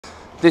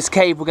This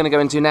cave we're going to go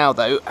into now,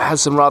 though, has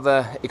some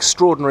rather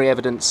extraordinary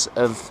evidence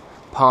of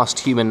past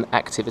human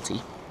activity.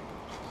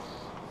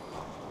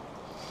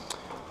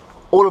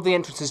 All of the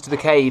entrances to the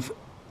cave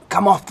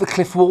come off the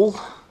cliff wall,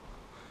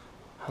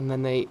 and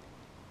then they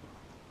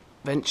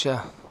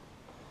venture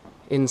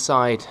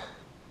inside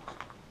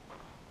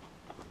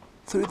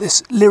through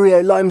this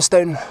Lirio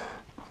limestone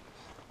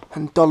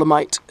and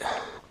dolomite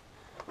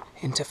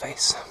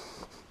interface.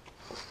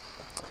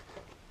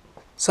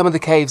 Some of the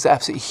caves are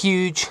absolutely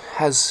huge,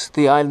 as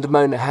the island of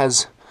Mona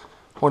has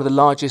one of the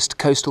largest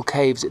coastal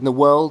caves in the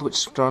world,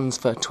 which runs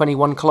for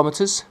 21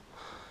 kilometres,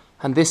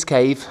 and this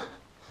cave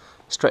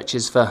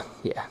stretches for,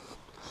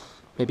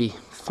 maybe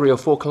 3 or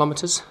 4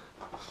 kilometres.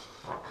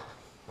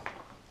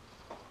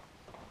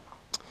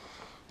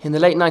 In the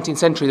late 19th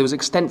century there was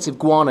extensive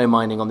guano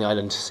mining on the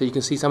island, so you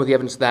can see some of the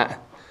evidence of that,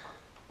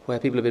 where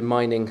people have been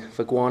mining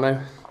for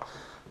guano,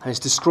 and it's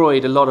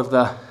destroyed a lot of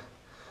the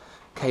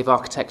cave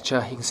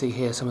architecture. You can see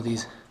here some of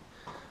these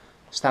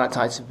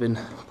stalactites have been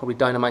probably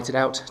dynamited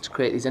out to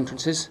create these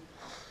entrances.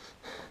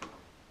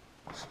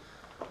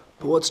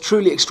 But what's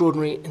truly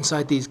extraordinary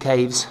inside these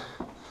caves,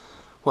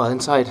 well,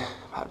 inside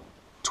about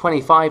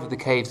 25 of the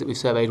caves that we've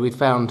surveyed, we've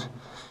found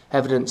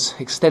evidence,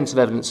 extensive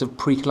evidence of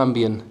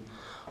pre-Columbian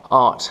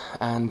art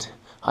and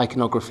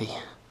iconography.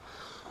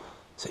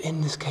 So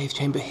in this cave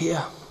chamber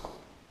here,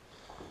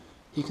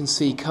 you can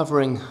see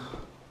covering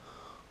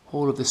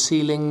all of the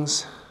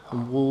ceilings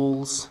and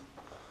walls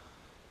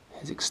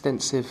is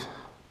extensive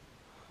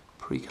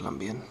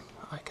pre-Columbian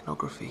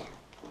iconography.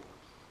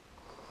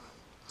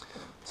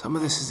 Some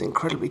of this is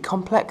incredibly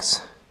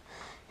complex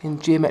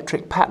in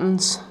geometric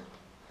patterns.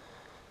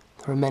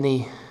 There are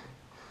many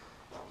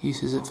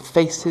uses of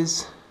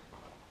faces.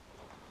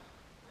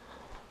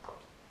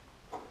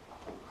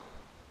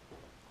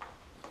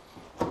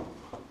 But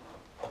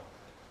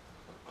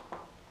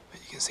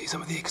you can see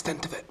some of the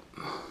extent of it.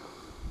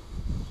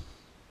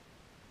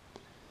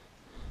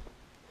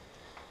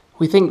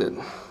 We think that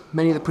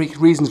many of the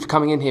reasons for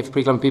coming in here for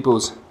pre-Columbian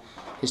peoples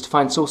is to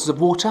find sources of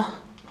water,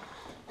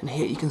 and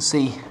here you can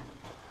see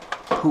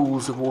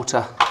pools of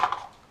water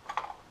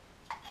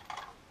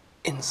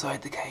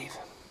inside the cave.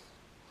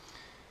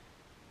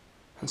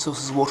 And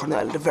sources of water on the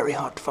island are very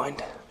hard to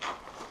find.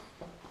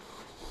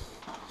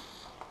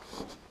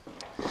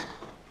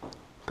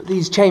 But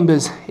these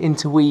chambers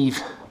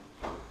interweave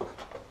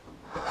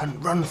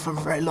and run for a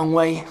very long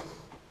way.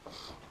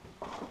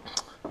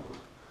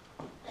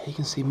 You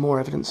can see more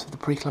evidence of the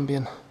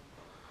pre-Columbian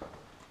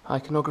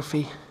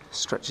iconography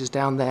stretches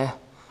down there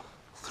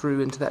through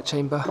into that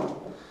chamber.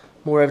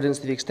 More evidence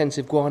of the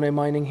extensive guano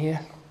mining here.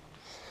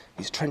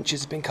 These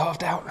trenches have been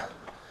carved out.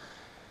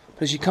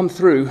 But as you come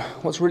through,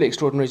 what's really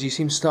extraordinary is you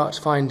seem to start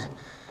to find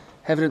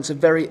evidence of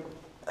very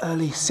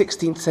early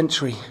 16th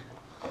century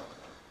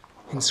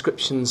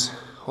inscriptions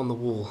on the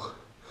wall.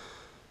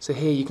 So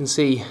here you can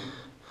see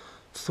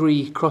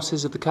 3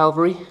 crosses of the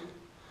Calvary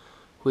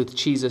with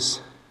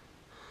Jesus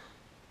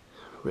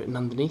written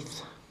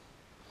underneath.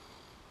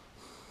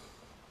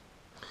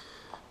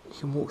 You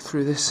can walk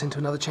through this into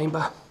another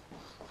chamber.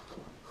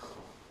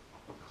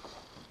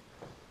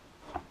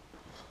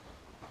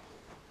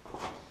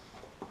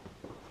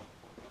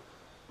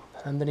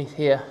 And underneath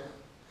here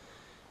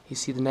you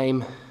see the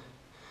name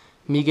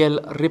Miguel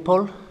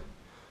Ripoll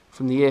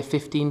from the year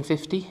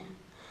 1550,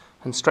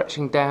 and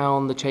stretching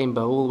down the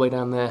chamber all the way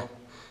down there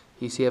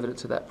you see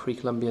evidence of that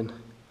pre-Columbian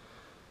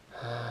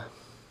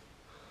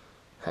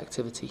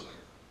activity.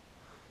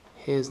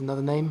 Here's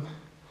another name,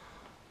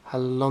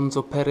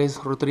 Alonso Perez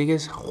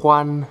Rodriguez,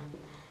 Juan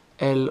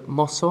El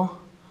Mozo,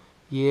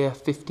 year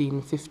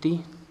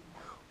 1550,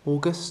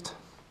 August.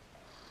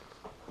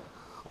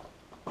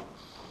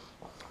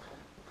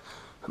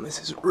 And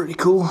this is really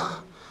cool.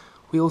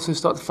 We also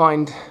start to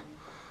find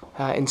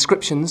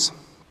inscriptions,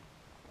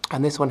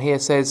 and this one here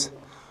says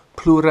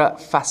Plura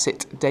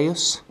facit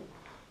Deus,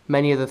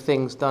 many of the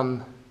things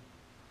done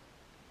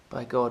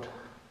by God.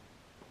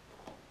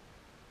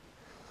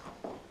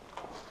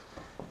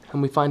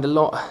 And we find a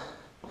lot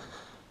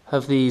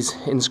of these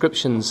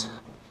inscriptions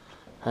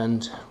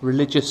and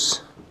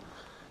religious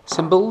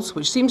symbols,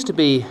 which seems to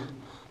be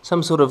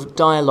some sort of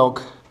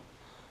dialogue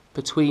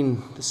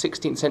between the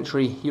 16th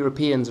century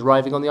Europeans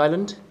arriving on the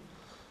island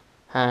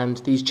and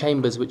these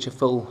chambers which are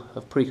full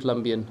of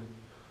pre-Columbian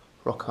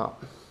rock art.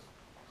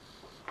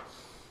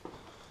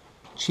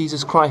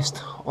 Jesus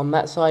Christ on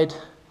that side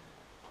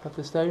of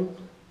the stone,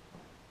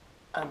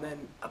 and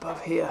then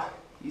above here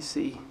you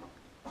see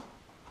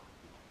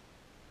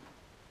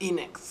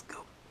Inex,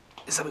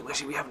 is something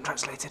which we haven't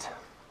translated,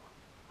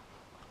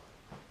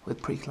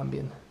 with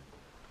pre-Columbian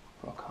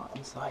rock art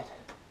inside.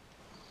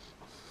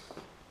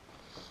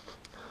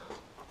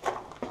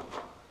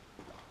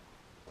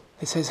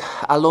 It says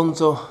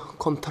Alonso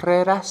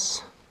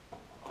Contreras.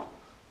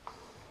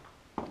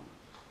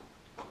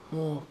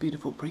 More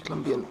beautiful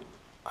pre-Columbian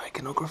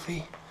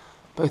iconography,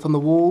 both on the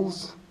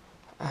walls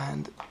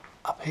and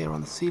up here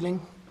on the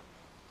ceiling.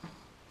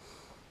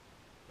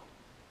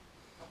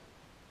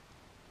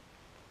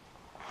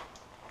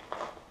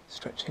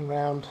 Stretching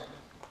round,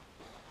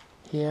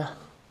 Here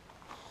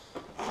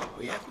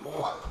we have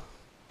more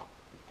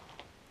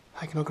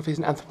iconography. Is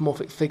an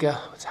anthropomorphic figure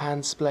with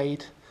hands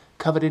splayed,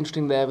 covered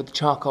interesting there with the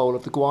charcoal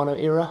of the guano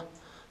era,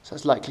 so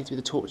that's likely to be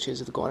the torches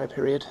of the guano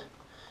period.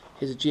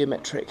 Here's a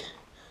geometric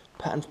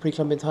pattern for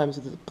pre-Columbian times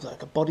with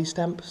like a body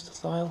stamp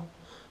style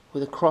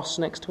with a cross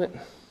next to it.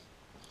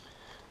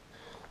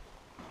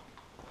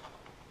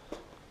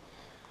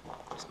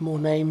 There's more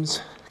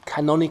names,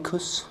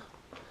 Canonicus,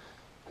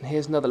 and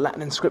here's another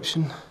Latin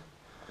inscription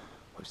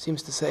which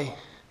seems to say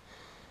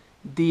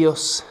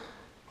Dios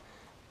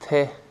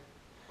te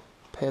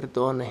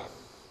perdone.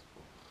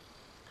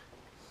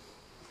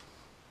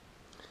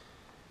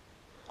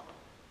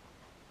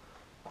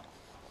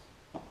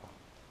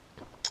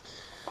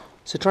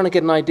 So trying to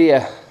get an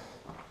idea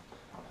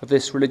of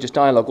this religious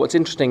dialogue, what's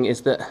interesting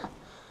is that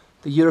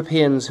the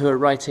Europeans who are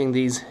writing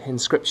these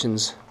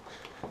inscriptions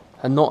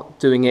are not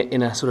doing it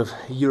in a sort of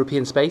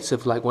European space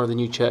of like one of the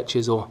new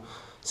churches or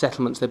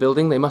settlements they're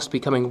building. They must be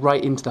coming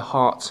right into the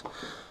heart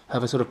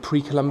of a sort of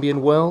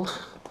pre-Columbian world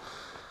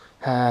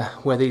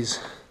where these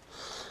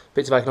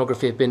bits of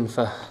iconography have been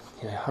for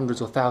hundreds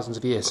or thousands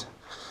of years.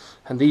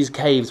 And these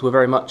caves were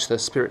very much the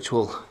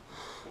spiritual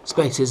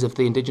spaces of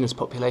the indigenous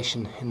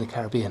population in the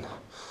Caribbean.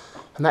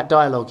 And that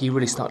dialogue you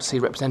really start to see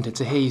represented.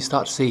 So here you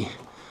start to see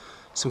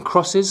some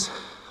crosses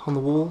on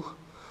the wall,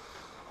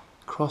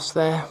 cross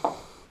there,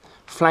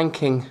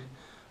 flanking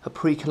a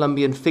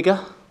pre-Columbian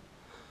figure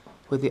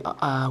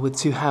with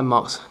two hand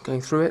marks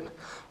going through it.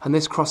 And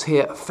this cross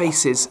here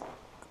faces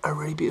a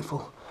really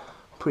beautiful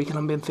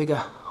pre-Columbian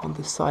figure on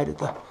this side of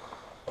the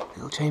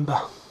little chamber.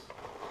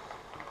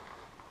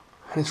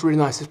 And it's really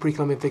nice, this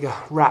pre-Columbian figure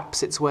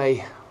wraps its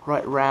way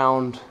right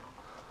round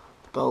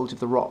the bulge of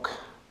the rock.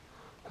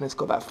 And it's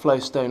got that flow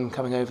stone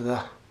coming over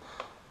the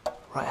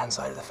right hand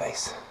side of the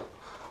face,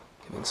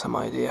 giving some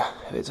idea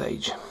of its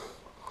age.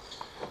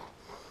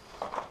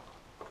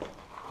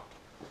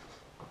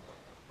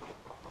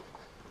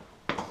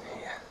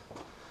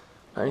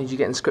 Not only do you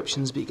get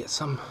inscriptions, but you get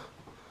some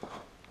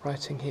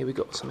writing. Here we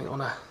got something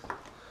on a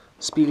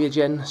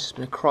speleogen. It's just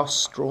been a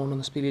cross drawn on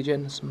the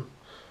speleogen, some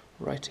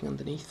writing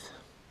underneath.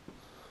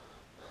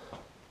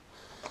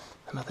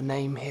 Another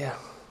name here,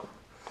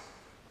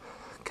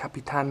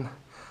 Capitan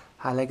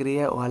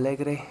Alegria or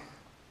Alegre.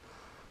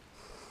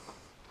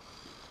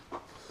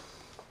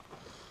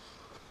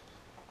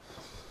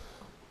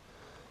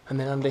 And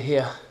then under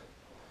here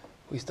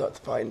we start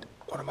to find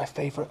one of my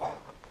favourite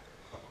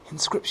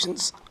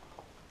inscriptions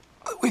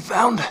that we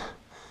found,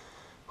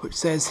 which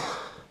says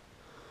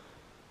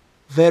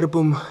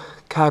Verbum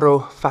caro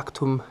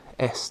factum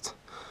est,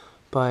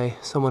 by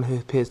someone who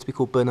appears to be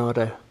called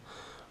Bernardo,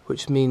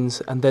 which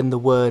means, and then the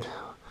word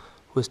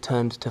was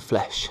turned to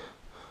flesh,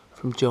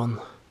 from John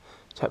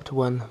chapter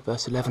 1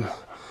 verse 11,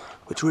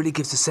 which really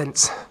gives a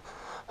sense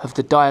of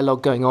the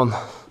dialogue going on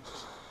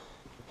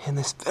in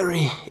this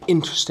very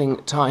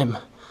interesting time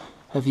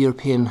of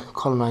European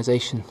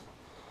colonisation,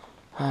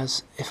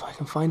 as, if I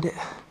can find it,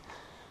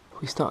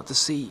 we start to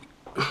see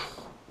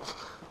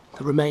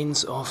the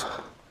remains of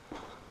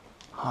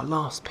our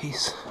last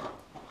piece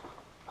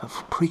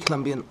of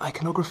pre-Columbian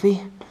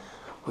iconography,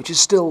 which is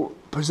still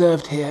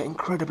preserved here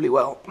incredibly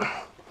well,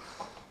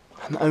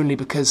 and only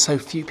because so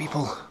few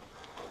people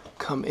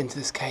come into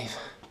this cave.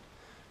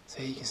 So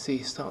here you can see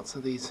starts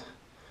of these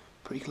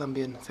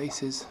pre-Columbian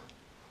faces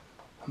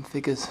and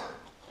figures,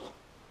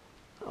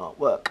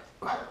 artwork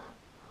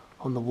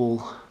on the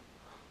wall,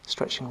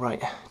 stretching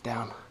right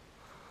down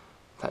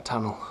that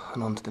tunnel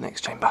and onto the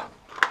next chamber.